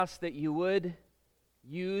ask that you would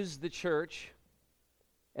use the church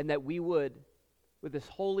and that we would, with this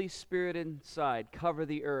Holy Spirit inside, cover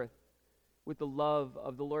the earth with the love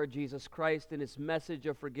of the Lord Jesus Christ and His message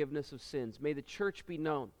of forgiveness of sins. May the church be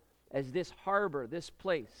known as this harbor, this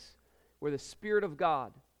place where the Spirit of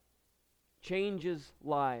God changes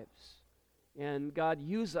lives. And God,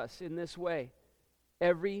 use us in this way.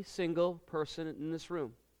 Every single person in this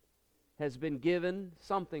room has been given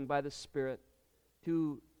something by the Spirit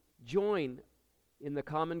to join in the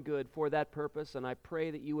common good for that purpose, and I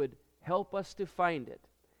pray that you would help us to find it.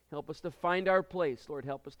 Help us to find our place, Lord.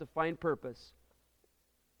 Help us to find purpose.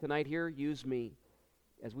 Tonight here, use me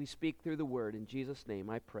as we speak through the Word. In Jesus' name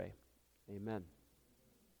I pray. Amen.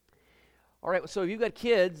 All right, so if you've got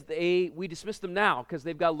kids, we dismiss them now because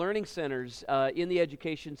they've got learning centers in the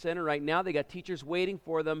education center right now. They got teachers waiting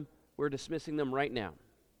for them. We're dismissing them right now.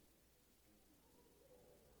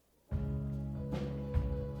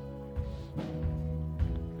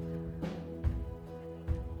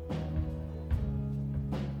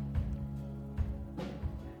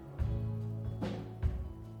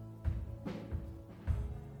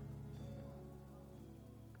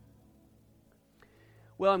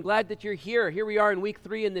 Well, I'm glad that you're here. Here we are in week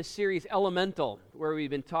 3 in this series, Elemental, where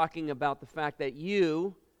we've been talking about the fact that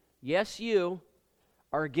you, yes, you,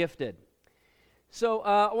 are gifted. So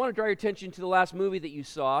I want to draw your attention to the last movie that you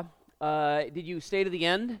saw. Did you stay to the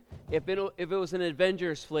end? If it was an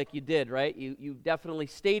Avengers flick, you did, right? You definitely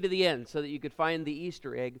stayed to the end so that you could find the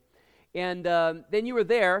Easter egg. And then you were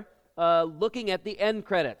there looking at the end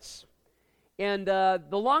credits. And the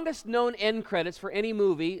longest known end credits for any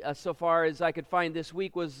movie, so far as I could find this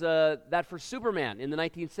week, was that for Superman in the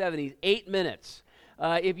 1970s, 8 minutes.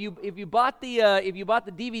 If you bought the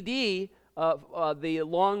DVD, the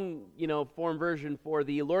long form version for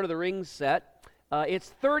the Lord of the Rings set, it's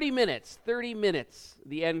 30 minutes. 30 minutes,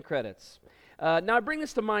 the end credits. Now I bring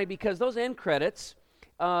this to mind because those end credits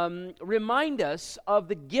remind us of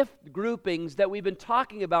the gift groupings that we've been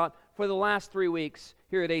talking about for the last 3 weeks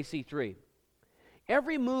here at AC3.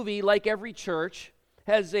 Every movie, like every church,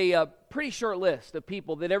 has a pretty short list of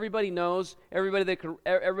people that everybody knows, everybody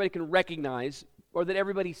can recognize, or that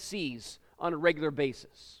everybody sees on a regular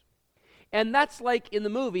basis. And that's like in the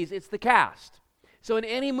movies, it's the cast. So in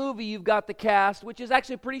any movie, you've got the cast, which is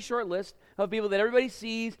actually a pretty short list of people that everybody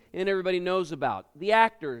sees and everybody knows about. The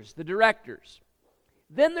actors, the directors.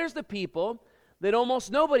 Then there's the people that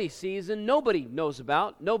almost nobody sees and nobody knows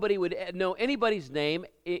about. Nobody would know anybody's name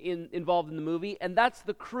involved in the movie, and that's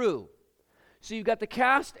the crew. So you've got the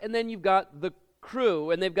cast, and then you've got the crew,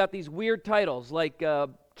 and they've got these weird titles like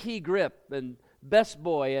Key Grip and Best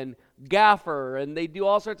Boy and Gaffer, and they do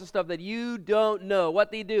all sorts of stuff that you don't know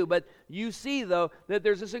what they do, but you see, though, that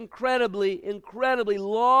there's this incredibly, incredibly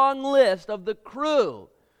long list of the crew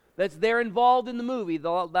that's there involved in the movie,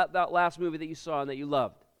 that last movie that you saw and that you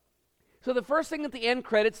loved. So the first thing that the end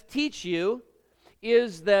credits teach you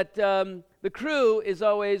is that the crew is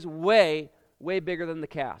always way, way bigger than the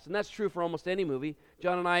cast. And that's true for almost any movie.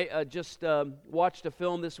 John and I just watched a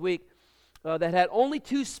film this week that had only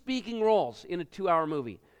 2 speaking roles in a 2-hour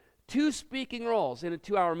movie. 2 speaking roles in a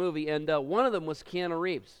 2-hour movie, and one of them was Keanu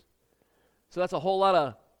Reeves. So that's a whole lot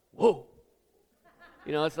of whoa.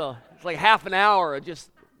 It's like half an hour of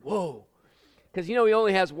just whoa. Because he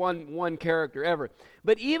only has one character ever.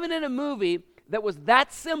 But even in a movie that was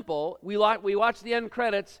that simple, we watched the end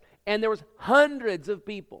credits, and there was hundreds of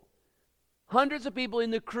people in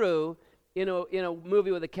the crew in a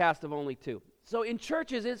movie with a cast of only 2. So in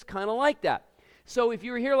churches, it's kind of like that. So if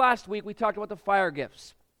you were here last week, we talked about the fire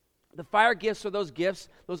gifts. The fire gifts are those gifts,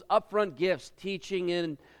 those upfront gifts, teaching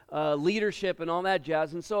and leadership and all that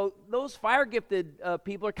jazz. And so those fire-gifted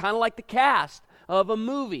people are kind of like the cast of a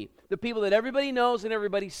movie, the people that everybody knows and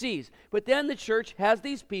everybody sees. But then the church has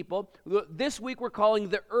these people, this week we're calling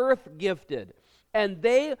the earth-gifted. And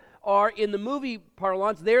they are, in the movie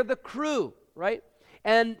parlance, they're the crew, right?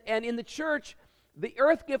 And in the church, the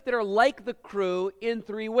earth-gifted are like the crew in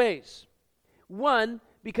 3 ways. 1,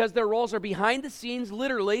 because their roles are behind the scenes,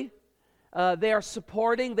 literally. They are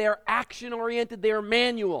supporting, they are action-oriented, they are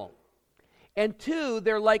manual. And 2,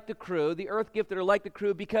 they're like the crew, the earth-gifted are like the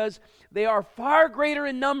crew because they are far greater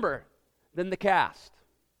in number than the cast.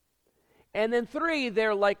 And then 3,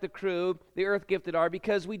 they're like the crew, the earth-gifted are,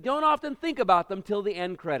 because we don't often think about them till the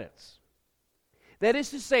end credits. That is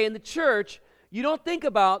to say, in the church, you don't think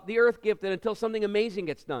about the earth-gifted until something amazing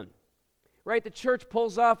gets done. Right? The church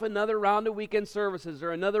pulls off another round of weekend services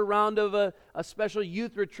or another round of a special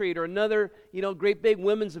youth retreat or another, great big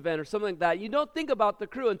women's event or something like that. You don't think about the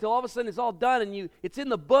crew until all of a sudden it's all done and it's in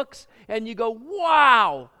the books and you go,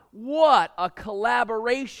 wow, what a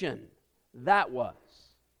collaboration that was.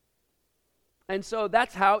 And so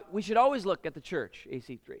that's how we should always look at the church,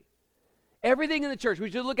 AC3. Everything in the church, we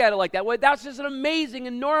should look at it like that. Well, that's just an amazing,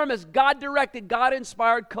 enormous, God-directed,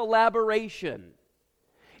 God-inspired collaboration.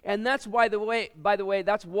 And that's why, by the way,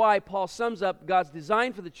 that's why Paul sums up God's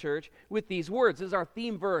design for the church with these words. This is our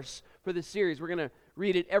theme verse for this series. We're going to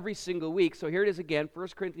read it every single week. So here it is again, 1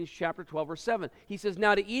 Corinthians chapter 12, verse 7. He says,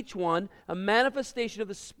 "Now to each one, a manifestation of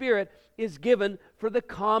the Spirit is given for the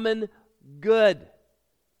common good."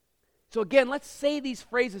 So again, let's say these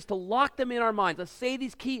phrases to lock them in our minds. Let's say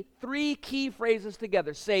these three key phrases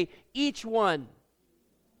together. Say, each one,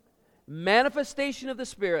 manifestation of the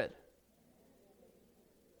Spirit,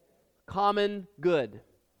 common good.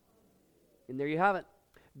 And there you have it.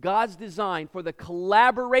 God's design for the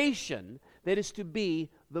collaboration that is to be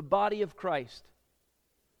the body of Christ.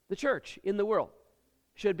 The church in the world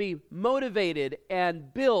should be motivated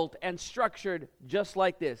and built and structured just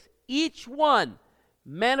like this. Each one,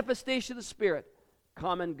 manifestation of the Spirit,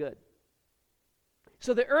 common good.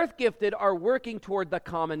 So the earth gifted are working toward the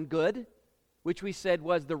common good, which we said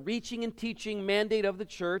was the reaching and teaching mandate of the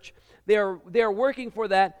church. They are working for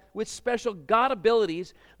that with special God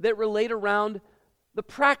abilities that relate around the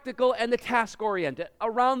practical and the task-oriented,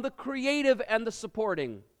 around the creative and the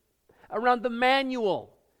supporting, around the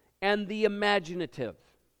manual and the imaginative.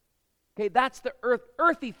 Okay, that's the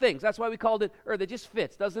earthy things. That's why we called it earth. It just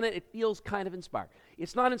fits, doesn't it? It feels kind of inspired.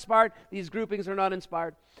 It's not inspired. These groupings are not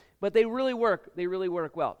inspired. But they really work. They really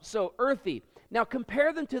work well. So earthy. Now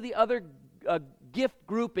compare them to the other gift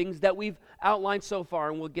groupings that we've outlined so far,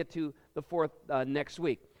 and we'll get to the fourth next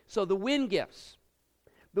week. So the wind gifts.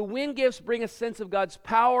 The wind gifts bring a sense of God's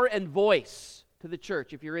power and voice to the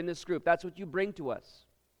church. If you're in this group, that's what you bring to us.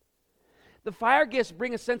 The fire gifts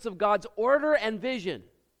bring a sense of God's order and vision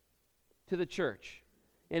to the church.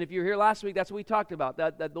 And if you were here last week, that's what we talked about,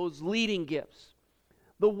 that those leading gifts.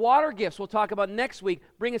 The water gifts we'll talk about next week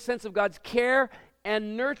bring a sense of God's care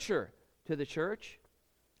and nurture to the church.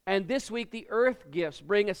 And this week, the earth gifts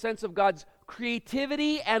bring a sense of God's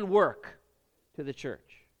creativity and work to the church.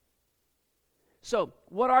 So,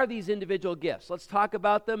 what are these individual gifts? Let's talk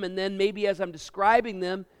about them, and then maybe as I'm describing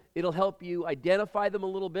them, it'll help you identify them a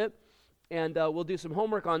little bit, and we'll do some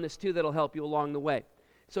homework on this too that'll help you along the way.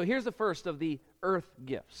 So here's the first of the earth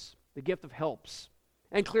gifts, the gift of helps.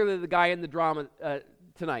 And clearly the guy in the drama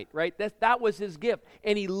tonight, right? That was his gift,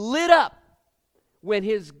 and he lit up when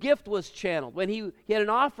his gift was channeled, when he had an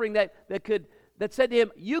offering that said to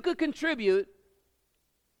him, you could contribute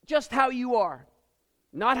just how you are.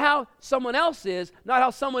 Not how someone else is, not how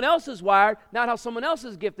someone else is wired, not how someone else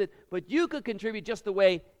is gifted, but you could contribute just the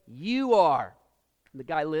way you are. And the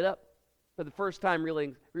guy lit up for the first time,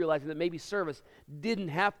 realizing that maybe service didn't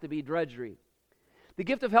have to be drudgery. The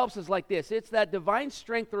gift of helps is like this. It's that divine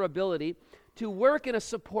strength or ability to work in a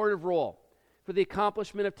supportive role for the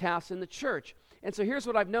accomplishment of tasks in the church. And so here's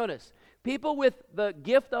what I've noticed. People with the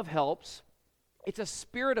gift of helps, it's a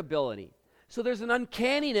spirit ability. So there's an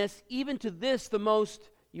uncanniness even to this, the most,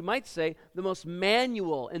 you might say, the most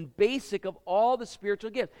manual and basic of all the spiritual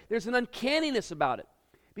gifts. There's an uncanniness about it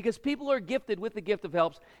because people who are gifted with the gift of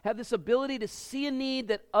helps have this ability to see a need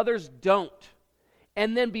that others don't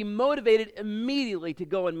and then be motivated immediately to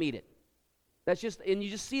go and meet it. That's just, and you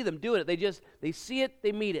just see them doing it. They see it,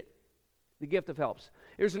 they meet it. The gift of helps.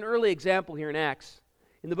 Here's an early example here in Acts.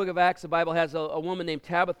 In the book of Acts, the Bible has a woman named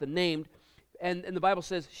Tabitha named, and the Bible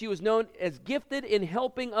says she was known as gifted in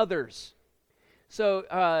helping others.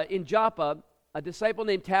 So in Joppa, a disciple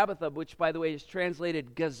named Tabitha, which by the way is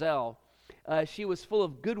translated gazelle, she was full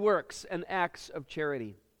of good works and acts of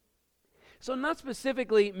charity. So not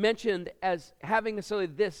specifically mentioned as having necessarily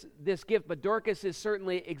this gift, but Dorcas is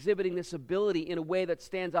certainly exhibiting this ability in a way that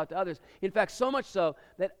stands out to others. In fact, so much so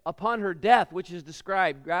that upon her death, which is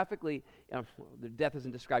described graphically, the death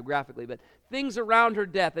isn't described graphically, but things around her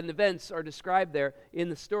death and events are described there in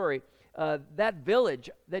the story. That village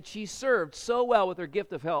that she served so well with her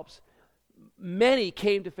gift of helps, many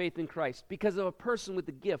came to faith in Christ because of a person with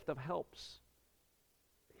the gift of helps.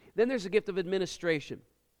 Then there's a gift of administration.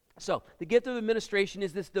 So, the gift of administration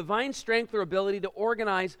is this divine strength or ability to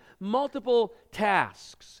organize multiple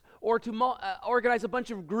tasks or to organize a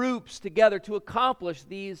bunch of groups together to accomplish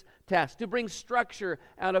these tasks, to bring structure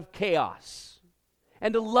out of chaos,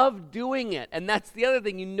 and to love doing it. And that's the other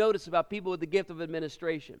thing you notice about people with the gift of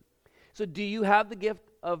administration. So, do you have the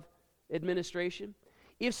gift of administration?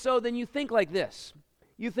 If so, then you think like this.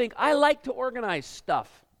 You think, I like to organize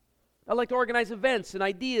stuff. I like to organize events and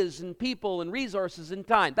ideas and people and resources and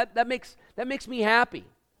time. That makes me happy.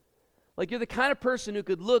 Like you're the kind of person who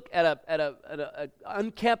could look at a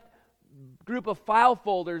unkept group of file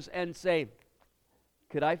folders and say,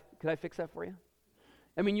 could I fix that for you?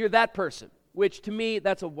 I mean, you're that person, which to me,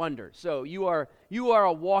 that's a wonder. So you are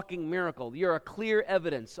a walking miracle. You're a clear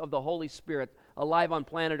evidence of the Holy Spirit alive on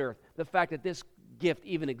planet Earth, the fact that this gift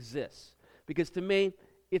even exists. Because to me,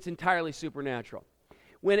 it's entirely supernatural.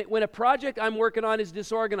 When a project I'm working on is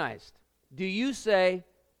disorganized, do you say,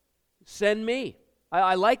 send me?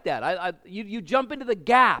 I like that. You jump into the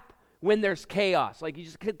gap when there's chaos. Like,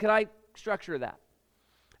 can I structure that?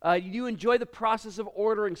 You enjoy the process of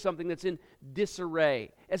ordering something that's in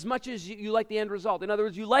disarray as much as you like the end result. In other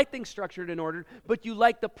words, you like things structured and ordered, but you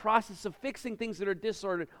like the process of fixing things that are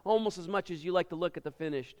disordered almost as much as you like to look at the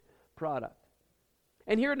finished product.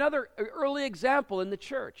 And here another early example in the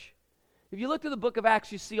church. If you look to the book of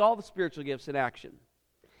Acts, you see all the spiritual gifts in action.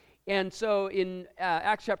 And so in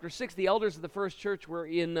Acts chapter 6, the elders of the first church were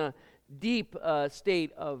in a deep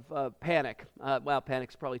state of panic.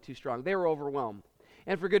 Panic's probably too strong. They were overwhelmed.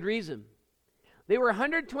 And for good reason. They were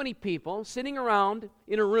 120 people sitting around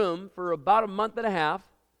in a room for about a month and a half,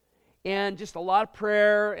 and just a lot of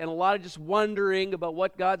prayer and a lot of just wondering about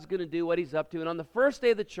what God's going to do, what He's up to. And on the first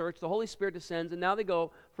day of the church, the Holy Spirit descends, and now they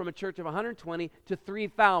go from a church of 120 to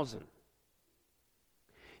 3,000.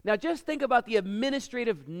 Now just think about the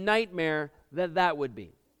administrative nightmare that would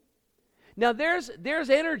be. Now there's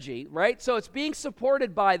energy, right? So it's being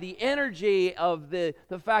supported by the energy of the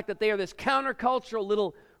fact that they are this countercultural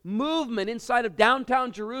little movement inside of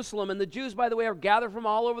downtown Jerusalem. And the Jews, by the way, are gathered from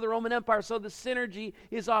all over the Roman Empire. So the synergy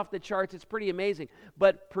is off the charts. It's pretty amazing.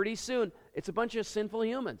 But pretty soon, it's a bunch of sinful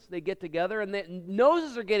humans. They get together and their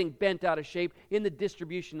noses are getting bent out of shape in the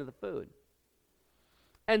distribution of the food.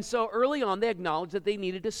 And so early on, they acknowledged that they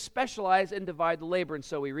needed to specialize and divide the labor. And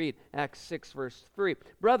so we read Acts 6, verse 3.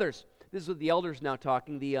 Brothers, this is with the elders now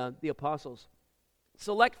talking, the apostles.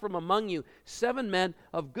 Select from among you 7 men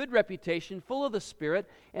of good reputation, full of the Spirit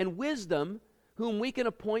and wisdom, whom we can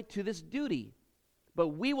appoint to this duty. But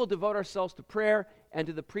we will devote ourselves to prayer and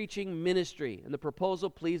to the preaching ministry. And the proposal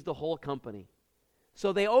pleased the whole company.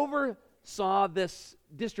 So they oversaw this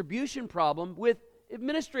distribution problem with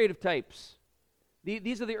administrative types.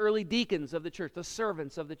 These are the early deacons of the church, the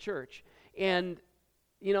servants of the church. And,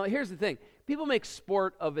 here's the thing. People make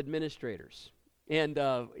sport of administrators. And,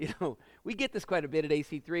 we get this quite a bit at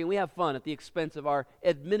AC3, and we have fun at the expense of our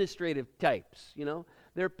administrative types,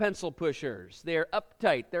 They're pencil pushers. They're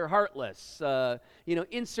uptight. They're heartless.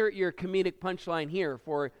 Insert your comedic punchline here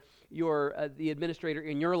for the administrator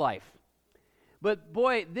in your life. But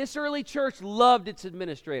boy, this early church loved its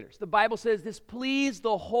administrators. The Bible says this pleased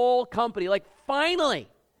the whole company. Like, finally.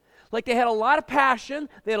 Like, they had a lot of passion.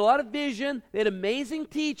 They had a lot of vision. They had amazing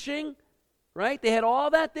teaching. Right? They had all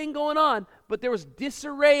that thing going on. But there was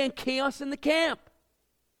disarray and chaos in the camp.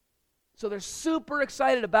 So they're super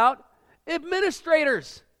excited about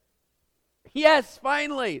administrators. Yes,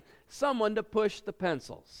 finally. Someone to push the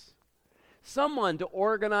pencils. Someone to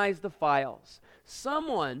organize the files.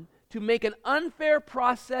 Someone to make an unfair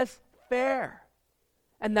process fair.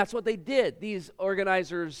 And that's what they did. These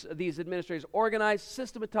organizers, these administrators organized,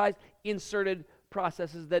 systematized, inserted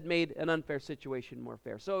processes that made an unfair situation more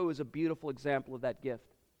fair. So it was a beautiful example of that gift.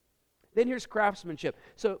 Then here's craftsmanship.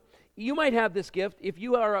 So you might have this gift if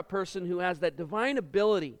you are a person who has that divine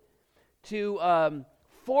ability to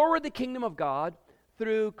forward the kingdom of God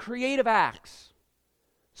through creative acts.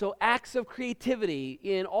 So acts of creativity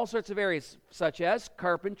in all sorts of areas, such as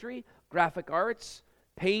carpentry, graphic arts,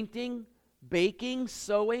 painting, baking,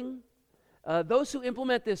 sewing. Those who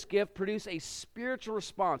implement this gift produce a spiritual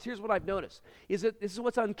response. Here's what I've noticed, is that this is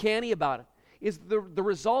what's uncanny about it, is the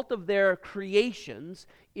result of their creations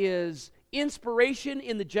is inspiration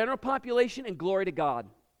in the general population and glory to God.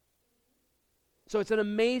 So it's an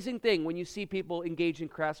amazing thing when you see people engage in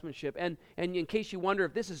craftsmanship. And in case you wonder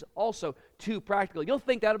if this is also too practical, you'll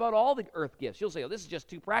think that about all the earth gifts. You'll say, oh, this is just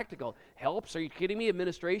too practical. Helps? Are you kidding me?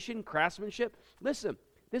 Administration, craftsmanship? Listen,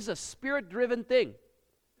 this is a spirit-driven thing.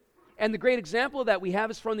 And the great example of that we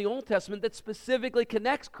have is from the Old Testament that specifically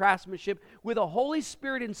connects craftsmanship with a Holy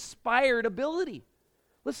Spirit-inspired ability.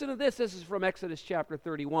 Listen to this. This is from Exodus chapter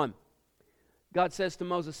 31. God says to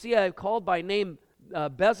Moses, see, I have called by name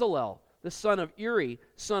Bezalel, the son of Uri,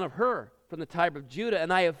 son of Hur, from the tribe of Judah,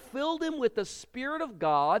 and I have filled him with the Spirit of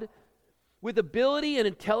God, with ability and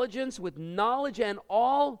intelligence, with knowledge and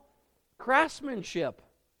all craftsmanship.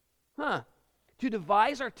 To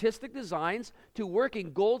devise artistic designs, to work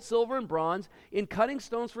in gold, silver, and bronze, in cutting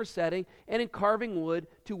stones for setting, and in carving wood,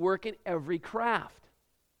 to work in every craft.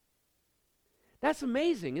 That's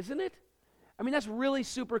amazing, isn't it? I mean, that's really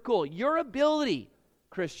super cool. Your ability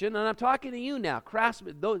Christian, and I'm talking to you now,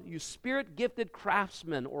 craftsman, those, you spirit-gifted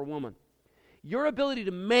craftsman or woman, your ability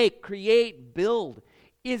to make, create, build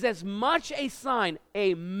is as much a sign,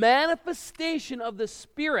 a manifestation of the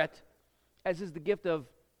Spirit, as is the gift of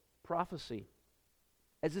prophecy,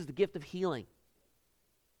 as is the gift of healing.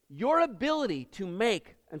 Your ability to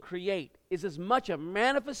make and create is as much a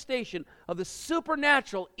manifestation of the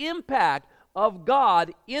supernatural impact of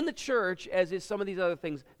God in the church as is some of these other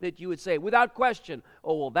things that you would say without question,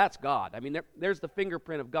 oh, well, that's God. I mean, there's the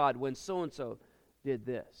fingerprint of God when so-and-so did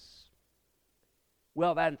this.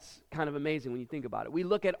 Well, that's kind of amazing when you think about it. We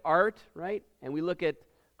look at art, right? And we look at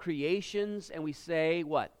creations and we say,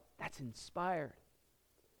 what? That's inspired.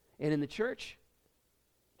 And in the church,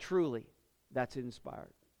 truly, that's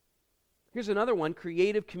inspired. Here's another one,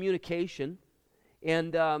 creative communication.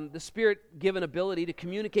 And the Spirit-given ability to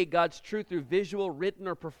communicate God's truth through visual, written,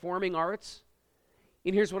 or performing arts.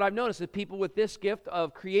 And here's what I've noticed, that people with this gift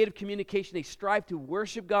of creative communication, they strive to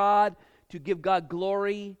worship God, to give God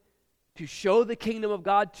glory, to show the kingdom of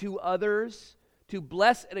God to others, to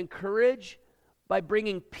bless and encourage by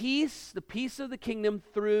bringing peace, the peace of the kingdom,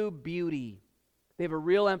 through beauty. They have a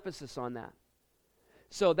real emphasis on that.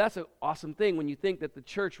 So that's an awesome thing when you think that the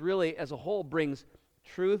church really as a whole brings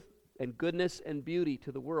truth and goodness and beauty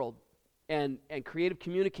to the world. And creative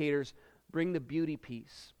communicators bring the beauty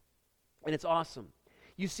piece. And it's awesome.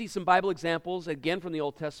 You see some Bible examples, again from the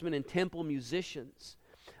Old Testament, in temple musicians.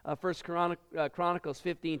 First Chronicles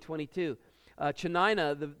 15:22.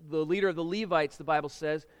 Chenina, the leader of the Levites, the Bible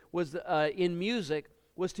says, was in music,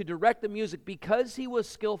 was to direct the music because he was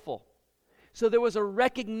skillful. So there was a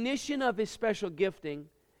recognition of his special gifting,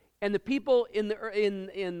 and the people in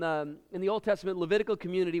the Old Testament Levitical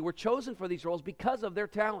community were chosen for these roles because of their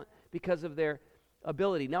talent, because of their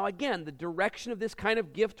ability. Now again, the direction of this kind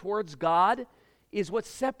of gift towards God is what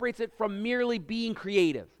separates it from merely being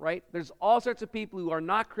creative, right? There's all sorts of people who are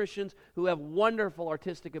not Christians who have wonderful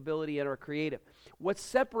artistic ability and are creative. What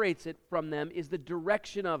separates it from them is the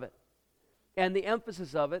direction of it and the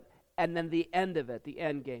emphasis of it, and then the end of it, the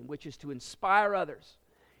end game, which is to inspire others.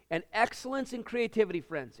 And excellence in creativity,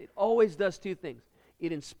 friends, it always does two things.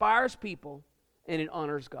 It inspires people and it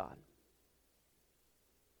honors God.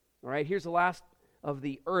 All right, here's the last of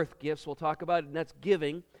the earth gifts we'll talk about, and that's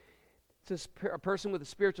giving. It says a person with a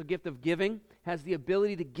spiritual gift of giving has the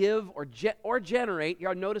ability to give or generate.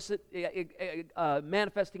 You'll notice it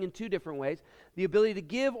manifesting in two different ways. The ability to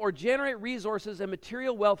give or generate resources and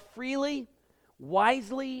material wealth freely,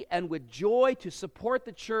 wisely, and with joy to support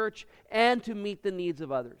the church and to meet the needs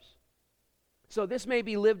of others. So this may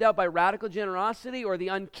be lived out by radical generosity or the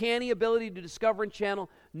uncanny ability to discover and channel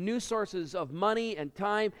new sources of money and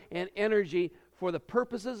time and energy for the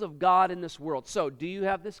purposes of God in this world. So do you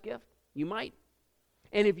have this gift? You might.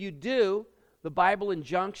 And if you do, the Bible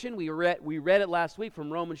injunction, we read it last week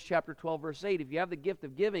from Romans chapter 12, verse 8. If you have the gift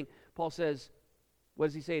of giving, Paul says, what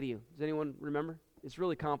does he say to you? Does anyone remember? It's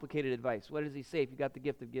really complicated advice. What does he say if you got the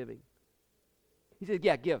gift of giving? He says,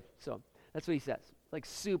 yeah, give. So that's what he says. Like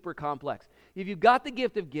super complex. If you've got the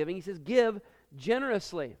gift of giving, he says, give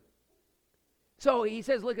generously. So he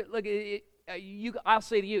says, I'll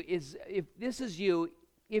say to you, if this is you,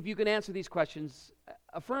 if you can answer these questions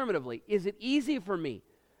affirmatively, is it easy for me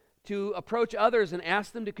to approach others and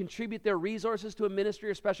ask them to contribute their resources to a ministry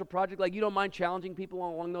or special project? Like, you don't mind challenging people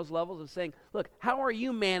along those levels of saying, look, how are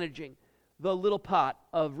you managing the little pot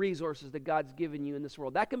of resources that God's given you in this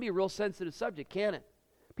world? That can be a real sensitive subject, can't it?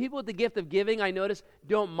 People with the gift of giving, I notice,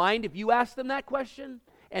 don't mind if you ask them that question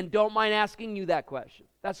and don't mind asking you that question.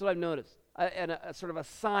 That's what I've noticed. And a sort of a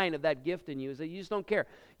sign of that gift in you is that you just don't care.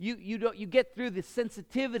 You get through the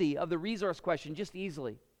sensitivity of the resource question just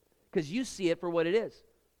easily because you see it for what it is.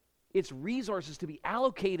 It's resources to be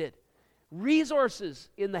allocated, resources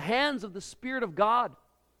in the hands of the Spirit of God.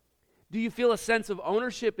 Do you feel a sense of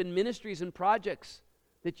ownership in ministries and projects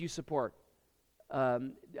that you support?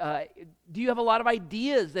 Do you have a lot of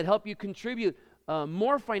ideas that help you contribute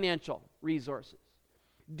more financial resources?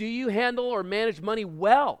 Do you handle or manage money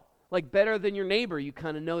well? Like better than your neighbor, you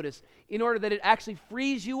kind of notice, in order that it actually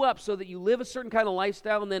frees you up so that you live a certain kind of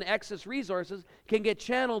lifestyle and then excess resources can get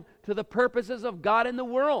channeled to the purposes of God in the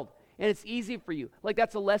world. And it's easy for you. Like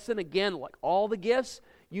that's a lesson, again, like all the gifts,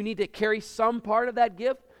 you need to carry some part of that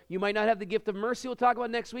gift. You might not have the gift of mercy we'll talk about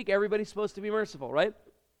next week. Everybody's supposed to be merciful, right?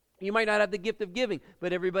 You might not have the gift of giving,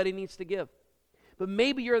 but everybody needs to give. But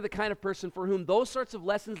maybe you're the kind of person for whom those sorts of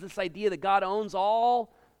lessons, this idea that God owns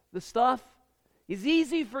all the stuff, is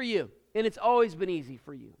easy for you, and it's always been easy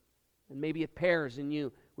for you. And maybe it pairs in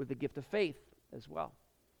you with the gift of faith as well.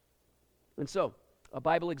 And so, a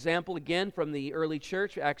Bible example again from the early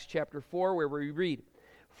church, Acts chapter 4, where we read,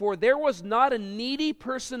 For there was not a needy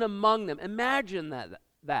person among them. Imagine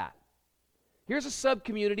that. Here's a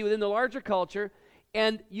sub-community within the larger culture,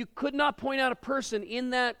 and you could not point out a person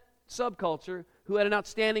in that subculture who had an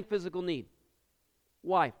outstanding physical need.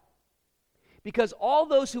 Why? Because all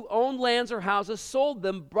those who owned lands or houses sold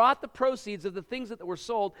them, brought the proceeds of the things that were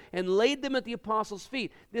sold, and laid them at the apostles'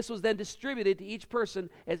 feet. This was then distributed to each person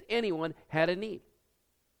as anyone had a need.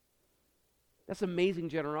 That's amazing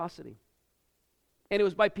generosity. And it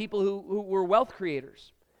was by people who were wealth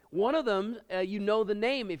creators. One of them, you know the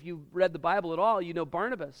name, if you've read the Bible at all, you know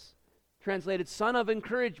Barnabas, translated son of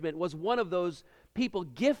encouragement, was one of those people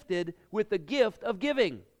gifted with the gift of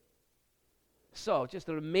giving. So, just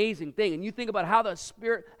an amazing thing. And you think about how the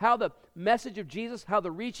Spirit, how the message of Jesus, how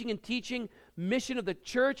the reaching and teaching mission of the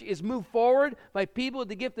church is moved forward by people with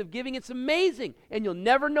the gift of giving. It's amazing. And you'll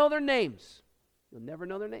never know their names. You'll never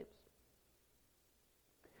know their names.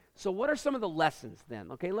 So what are some of the lessons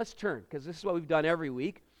then? Okay, let's turn, because this is what we've done every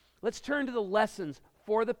week. Let's turn to the lessons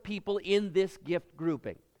for the people in this gift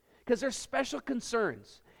grouping. Because there's special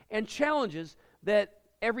concerns and challenges that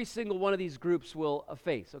every single one of these groups will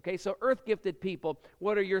face. Okay, so earth-gifted people,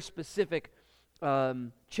 what are your specific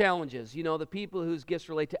challenges? You know, the people whose gifts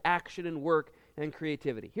relate to action and work and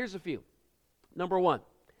creativity. Here's a few. Number one,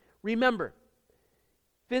 remember,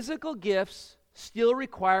 physical gifts still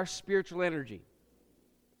require spiritual energy.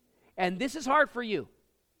 And this is hard for you.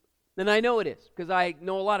 And I know it is, because I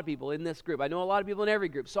know a lot of people in this group. I know a lot of people in every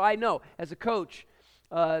group. So I know, as a coach,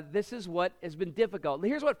 this is what has been difficult.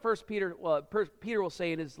 Here's what Peter will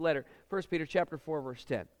say in his letter, 1 Peter chapter 4, verse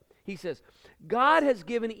 10. He says, God has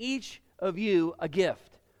given each of you a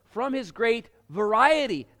gift from his great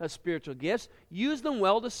variety of spiritual gifts. Use them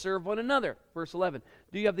well to serve one another. Verse 11,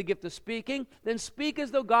 do you have the gift of speaking? Then speak as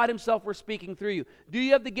though God himself were speaking through you. Do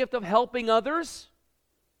you have the gift of helping others?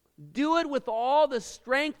 Do it with all the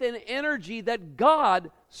strength and energy that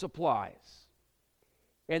God supplies.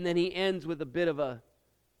 And then he ends with a bit of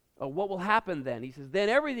what will happen then. He says, then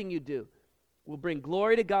everything you do will bring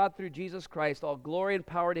glory to God through Jesus Christ, all glory and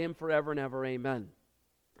power to him forever and ever. Amen.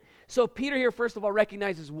 So Peter here, first of all,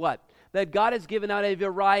 recognizes what? That God has given out a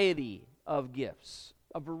variety of gifts.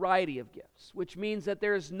 A variety of gifts, which means that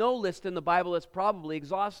there is no list in the Bible that's probably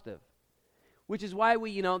exhaustive. Which is why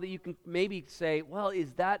that you can maybe say, well,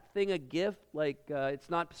 is that thing a gift? Like, it's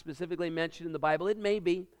not specifically mentioned in the Bible. It may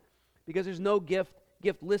be, because there's no gift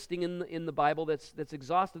listing in the Bible that's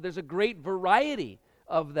exhaustive. There's a great variety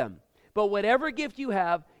of them. But whatever gift you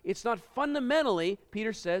have, it's not fundamentally,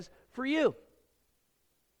 Peter says, for you.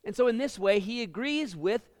 And so in this way, he agrees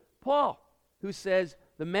with Paul, who says,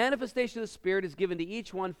 the manifestation of the Spirit is given to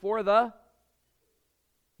each one for the,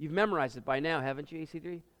 you've memorized it by now, haven't you,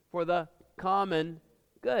 AC3? For the common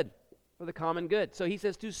good. For the common good. So he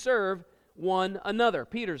says to serve one another,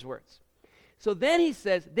 Peter's words. So then he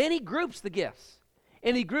says, then he groups the gifts.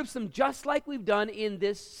 And he groups them just like we've done in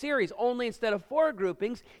this series. Only instead of 4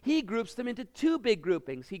 groupings, he groups them into 2 big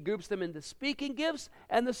groupings. He groups them into speaking gifts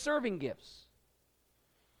and the serving gifts.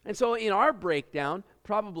 And so in our breakdown,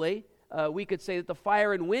 probably we could say that the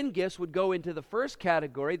fire and wind gifts would go into the first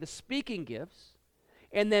category, the speaking gifts.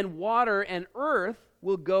 And then water and earth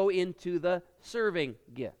will go into the serving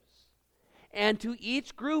gifts. And to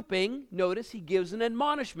each grouping, notice he gives an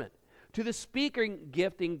admonishment. To the speaking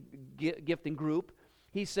gifting group,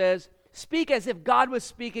 he says, speak as if God was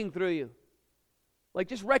speaking through you. Like,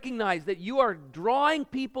 just recognize that you are drawing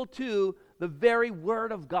people to the very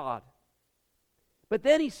word of God. But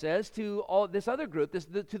then he says to all this other group,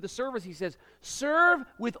 to the servers, he says, serve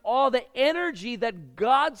with all the energy that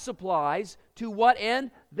God supplies. To what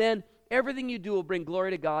end? Then everything you do will bring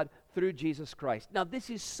glory to God through Jesus Christ. Now, this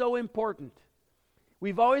is so important.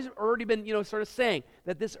 We've already been, sort of saying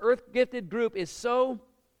that this earth-gifted group is so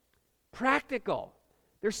practical.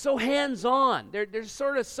 They're so hands-on. They're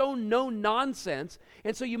sort of so no-nonsense.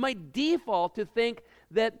 And so you might default to think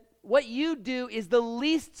that what you do is the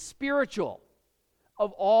least spiritual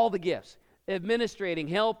of all the gifts. Administrating,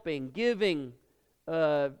 helping, giving,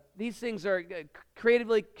 these things are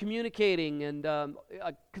creatively communicating and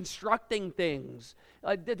constructing things.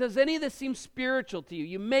 Does any of this seem spiritual to you?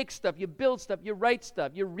 You make stuff, you build stuff, you write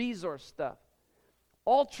stuff, you resource stuff.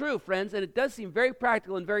 All true, friends, and it does seem very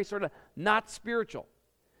practical and very sort of not spiritual.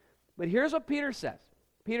 But here's what Peter says.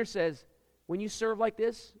 Peter says, when you serve like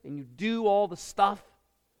this and you do all the stuff,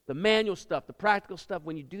 the manual stuff, the practical stuff,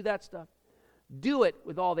 when you do that stuff, do it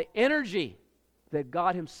with all the energy that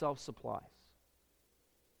God himself supplies.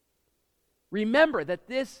 Remember that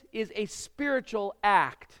this is a spiritual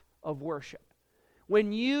act of worship.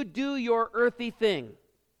 When you do your earthy thing,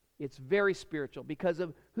 it's very spiritual because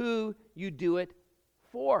of who you do it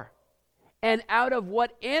for, and out of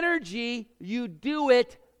what energy you do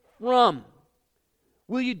it from.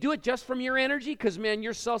 Will you do it just from your energy? Because, man,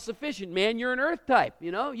 you're self-sufficient. Man, you're an earth type,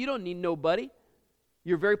 you know? You don't need nobody.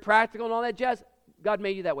 You're very practical and all that jazz. God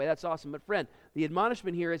made you that way. That's awesome. But, friend, the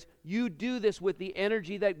admonishment here is you do this with the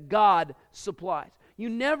energy that God supplies. You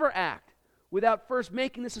never act without first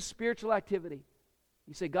making this a spiritual activity.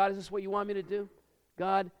 You say, God, is this what you want me to do?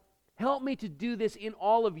 God, help me to do this in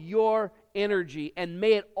all of your energy, and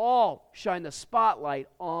may it all shine the spotlight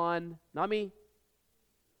on, not me,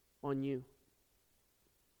 on you.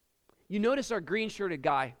 You notice our green-shirted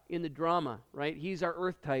guy in the drama, right? He's our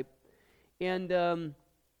earth type. And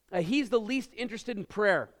he's the least interested in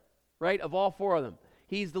prayer, right, of all four of them.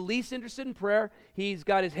 He's the least interested in prayer. He's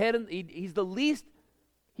got his head in, he's the least,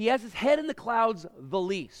 he has his head in the clouds the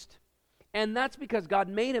least. And that's because God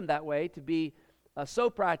made him that way, to be so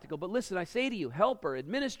practical. But listen, I say to you, helper,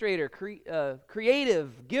 administrator,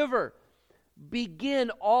 creative, giver, begin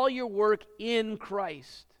all your work in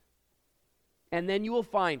Christ. And then you will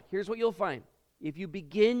find, here's what you'll find. If you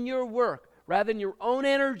begin your work, rather than your own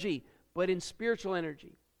energy, but in spiritual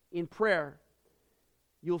energy, in prayer,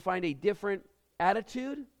 you'll find a different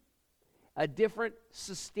attitude, a different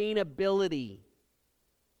sustainability.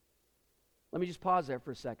 Let me just pause there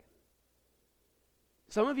for a second.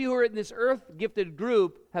 Some of you who are in this earth-gifted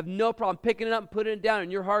group have no problem picking it up and putting it down,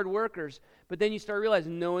 and you're hard workers, but then you start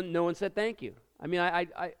realizing no one said thank you. I mean,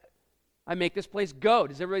 I make this place go.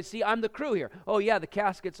 Does everybody see? I'm the crew here. Oh, yeah, the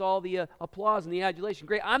cast gets all the applause and the adulation.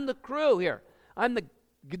 Great, I'm the crew here. I'm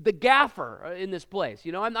the gaffer in this place.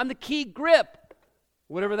 You know, I'm the key grip,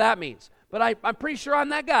 whatever that means. But I'm pretty sure I'm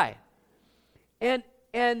that guy. And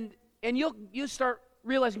you'll start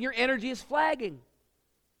realizing your energy is flagging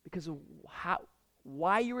because of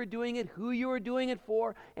why you were doing it, who you were doing it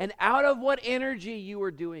for, and out of what energy you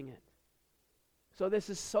were doing it. So this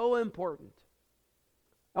is so important.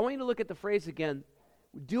 I want you to look at the phrase again.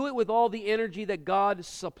 Do it with all the energy that God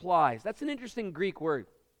supplies. That's an interesting Greek word.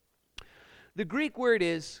 The Greek word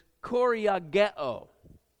is choreageo.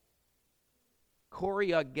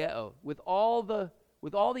 Choreageo. With all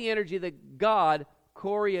the energy that God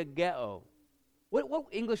choreageo. What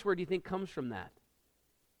English word do you think comes from that?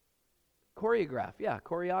 Choreograph. Yeah,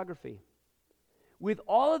 choreography. With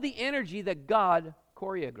all of the energy that God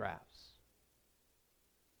choreographs.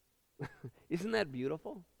 Isn't that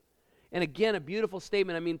beautiful? And again, a beautiful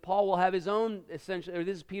statement. I mean, Paul will have his own, essentially, or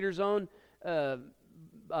this is Peter's own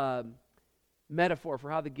metaphor for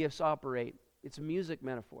how the gifts operate. It's a music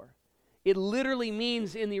metaphor. It literally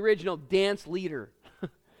means in the original dance leader.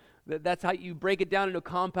 That's how you break it down into a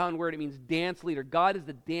compound word. It means dance leader. God is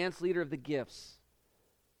the dance leader of the gifts,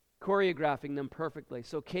 choreographing them perfectly.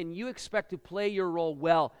 So can you expect to play your role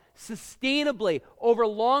well, sustainably, over a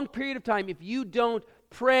long period of time if you don't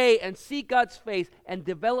pray and seek God's face and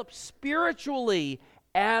develop spiritually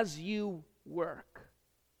as you work?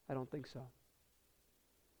 I don't think so.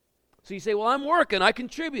 So you say, well, I'm working, I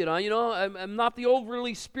contribute, I'm not the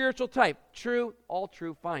overly spiritual type. True, all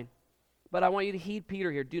true, fine. But I want you to heed Peter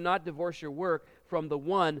here. Do not divorce your work from the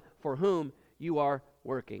one for whom you are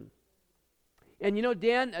working. And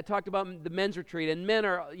Dan talked about the men's retreat, and men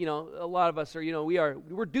are, a lot of us are,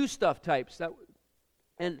 we're do stuff types.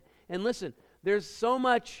 And listen, there's so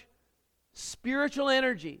much spiritual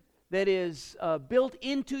energy that is built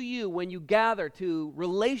into you when you gather to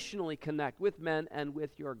relationally connect with men and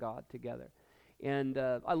with your God together. And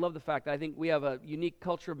I love the fact that I think we have a unique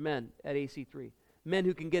culture of men at AC3. Men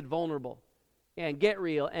who can get vulnerable and get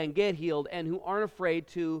real and get healed and who aren't afraid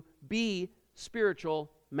to be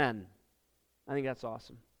spiritual men. I think that's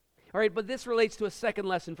awesome. All right, but this relates to a second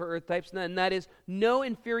lesson for earth types, and that is no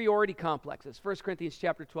inferiority complexes. 1 Corinthians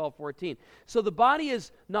chapter 12, 14. So the body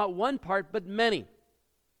is not one part, but many.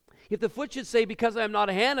 If the foot should say, because I am not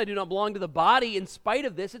a hand, I do not belong to the body, in spite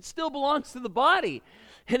of this, it still belongs to the body.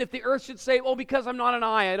 And if the earth should say, oh, because I'm not an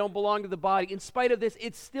eye, I don't belong to the body, in spite of this,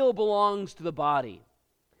 it still belongs to the body.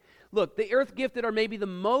 Look, the earth gifted are maybe the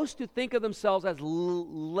most who think of themselves as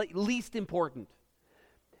least important.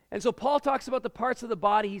 And so Paul talks about the parts of the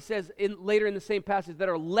body, he says later in the same passage, that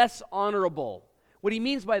are less honorable. What he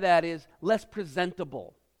means by that is less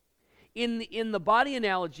presentable. In the body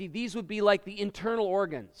analogy, these would be like the internal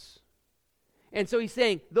organs. And so he's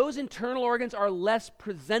saying those internal organs are less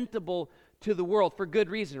presentable to the world for good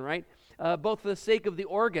reason, right? Both for the sake of the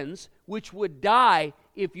organs, which would die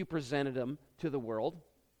if you presented them to the world,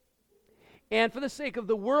 and for the sake of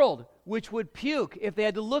the world, which would puke if they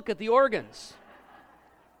had to look at the organs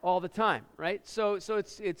all the time, right? So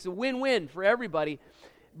it's a win-win for everybody.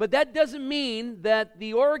 But that doesn't mean that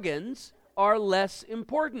the organs are less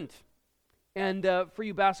important. And for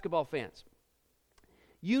you basketball fans,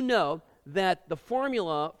 you know that the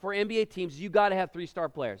formula for NBA teams, you got to have 3-star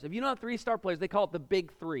players. If you don't have 3-star players, they call it the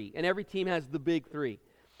big three, and every team has the big three.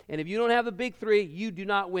 And if you don't have the big three, you do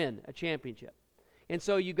not win a championship. And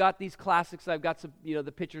so you got these classics. I've got some,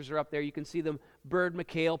 the pictures are up there. You can see them: Bird,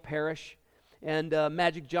 McHale, Parrish, and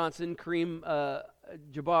Magic Johnson, Kareem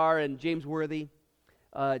Jabbar, and James Worthy,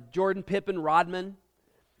 Jordan, Pippen, Rodman,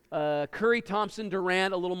 Curry, Thompson,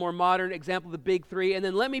 Durant, a little more modern example of the big three. And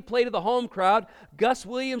then let me play to the home crowd: Gus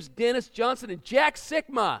Williams, Dennis Johnson, and Jack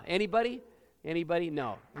Sikma. Anybody?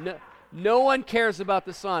 No. No one cares about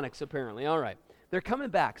the Sonics, apparently. All right. They're coming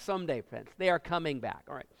back someday, friends. They are coming back.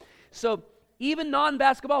 All right. So even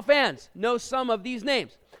non-basketball fans know some of these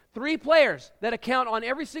names. 3 players that account on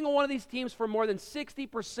every single one of these teams for more than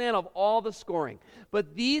 60% of all the scoring.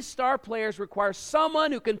 But these star players require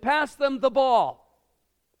someone who can pass them the ball.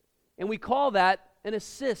 And we call that an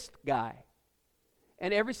assist guy.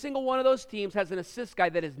 And every single one of those teams has an assist guy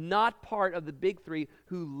that is not part of the big three,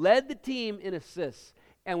 who led the team in assists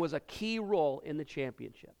and was a key role in the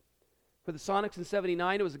championship. For the Sonics in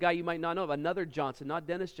 79, it was a guy you might not know of, another Johnson, not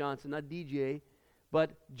Dennis Johnson, not DJ,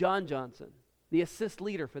 but John Johnson, the assist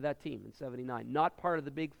leader for that team in 79. Not part of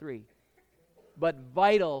the big three, but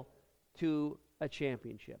vital to a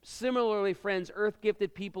championship. Similarly, friends,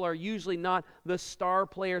 earth-gifted people are usually not the star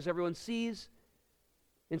players everyone sees.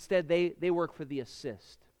 Instead, they work for the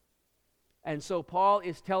assist. And so Paul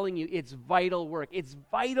is telling you it's vital work. It's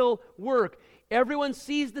vital work. Everyone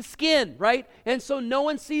sees the skin, right? And so no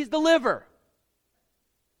one sees the liver.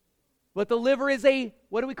 But the liver is a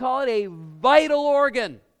vital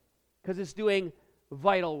organ, because it's doing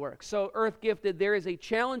vital work. So earth-gifted, there is a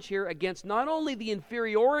challenge here against not only the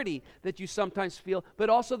inferiority that you sometimes feel, but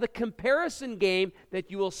also the comparison game that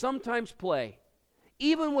you will sometimes play,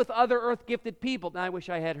 even with other earth-gifted people. Now, I wish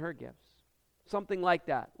I had her gifts. Something like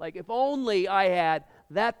that. Like, if only I had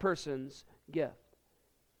that person's gift.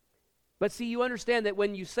 But see, you understand that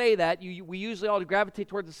when you say that, we usually all gravitate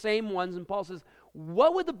toward the same ones. And Paul says,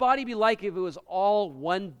 what would the body be like if it was all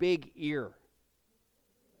one big ear?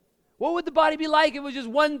 What would the body be like if it was just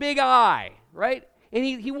one big eye, right? And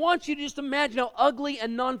he wants you to just imagine how ugly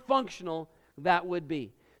and non-functional that would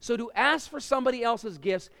be. So to ask for somebody else's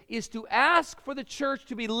gifts is to ask for the church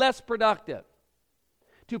to be less productive.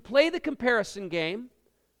 To play the comparison game,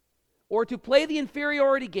 or to play the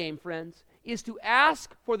inferiority game, friends, is to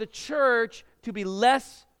ask for the church to be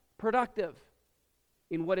less productive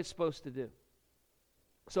in what it's supposed to do.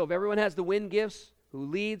 So if everyone has the wind gifts, who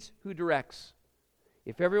leads, who directs?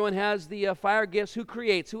 If everyone has the fire gifts, who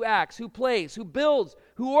creates, who acts, who plays, who builds,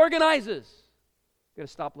 who organizes? You've got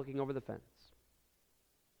to stop looking over the fence.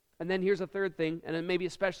 And then here's a third thing, and then maybe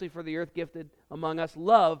especially for the earth-gifted among us: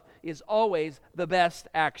 love is always the best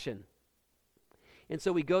action. And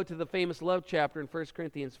so we go to the famous love chapter in 1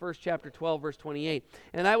 Corinthians, 1 chapter 12, verse 28.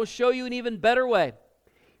 And I will show you an even better way.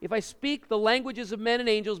 If I speak the languages of men and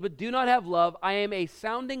angels but do not have love, I am a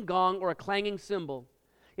sounding gong or a clanging cymbal.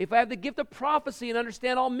 If I have the gift of prophecy and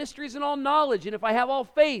understand all mysteries and all knowledge, and if I have all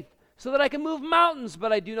faith so that I can move mountains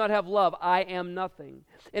but I do not have love, I am nothing.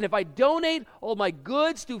 And if I donate all my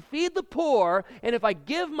goods to feed the poor, and if I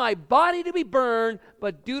give my body to be burned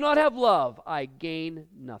but do not have love, I gain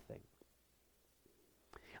nothing.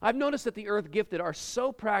 I've noticed that the earth-gifted are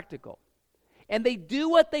so practical, and they do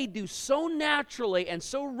what they do so naturally and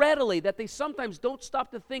so readily that they sometimes don't stop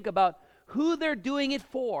to think about who they're doing it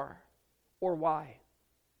for or why.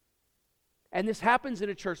 And this happens in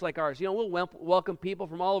a church like ours. We'll welcome people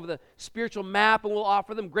from all over the spiritual map, and we'll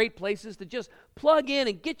offer them great places to just plug in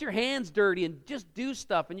and get your hands dirty and just do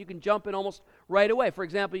stuff, and you can jump in almost right away. For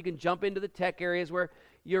example, you can jump into the tech areas where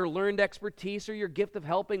your learned expertise or your gift of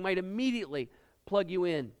helping might immediately plug you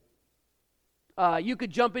in. You could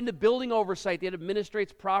jump into building oversight that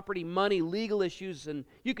administrates property, money, legal issues, and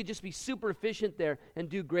you could just be super efficient there and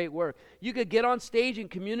do great work. You could get on stage and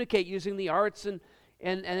communicate using the arts, and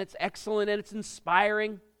it's excellent and it's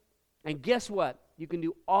inspiring. And guess what? You can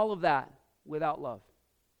do all of that without love.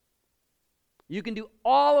 You can do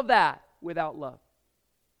all of that without love.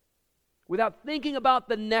 Without thinking about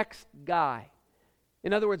the next guy.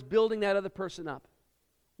 In other words, building that other person up.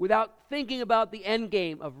 Without thinking about the end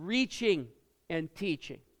game of reaching and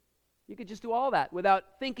teaching. You could just do all that without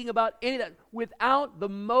thinking about any of that, without the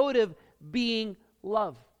motive being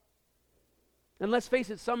love. And let's face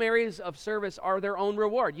it, some areas of service are their own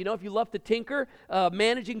reward. If you love to tinker,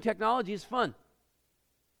 managing technology is fun.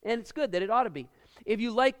 And it's good that it ought to be. If you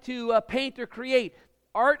like to paint or create,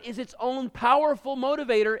 art is its own powerful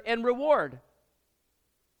motivator and reward.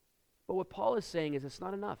 But what Paul is saying is it's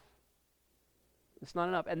not enough. It's not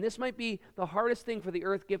enough. And this might be the hardest thing for the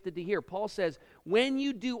earth gifted to hear. Paul says, when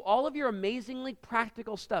you do all of your amazingly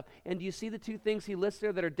practical stuff, and do you see the two things he lists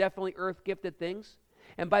there that are definitely earth gifted things?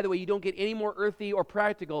 And by the way, you don't get any more earthy or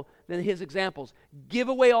practical than his examples. Give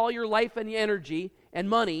away all your life and energy and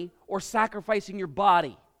money, or sacrificing your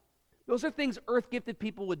body. Those are things earth gifted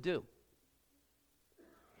people would do.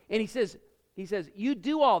 And he says, you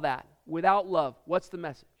do all that without love. What's the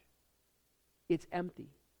message? It's empty.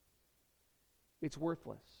 It's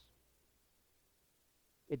worthless.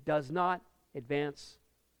 It does not advance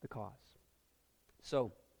the cause.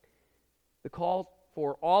 So, the call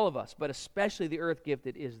for all of us, but especially the earth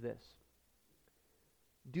gifted, is this.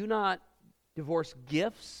 Do not divorce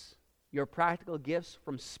gifts, your practical gifts,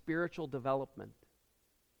 from spiritual development.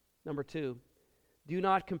 Number 2, do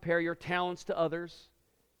not compare your talents to others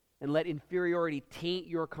and let inferiority taint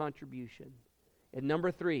your contribution. And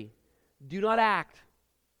number 3, do not act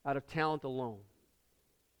out of talent alone,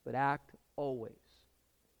 but act always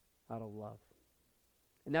out of love.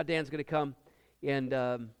 And now Dan's going to come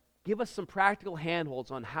and give us some practical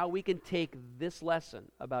handholds on how we can take this lesson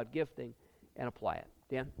about gifting and apply it.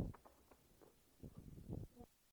 Dan?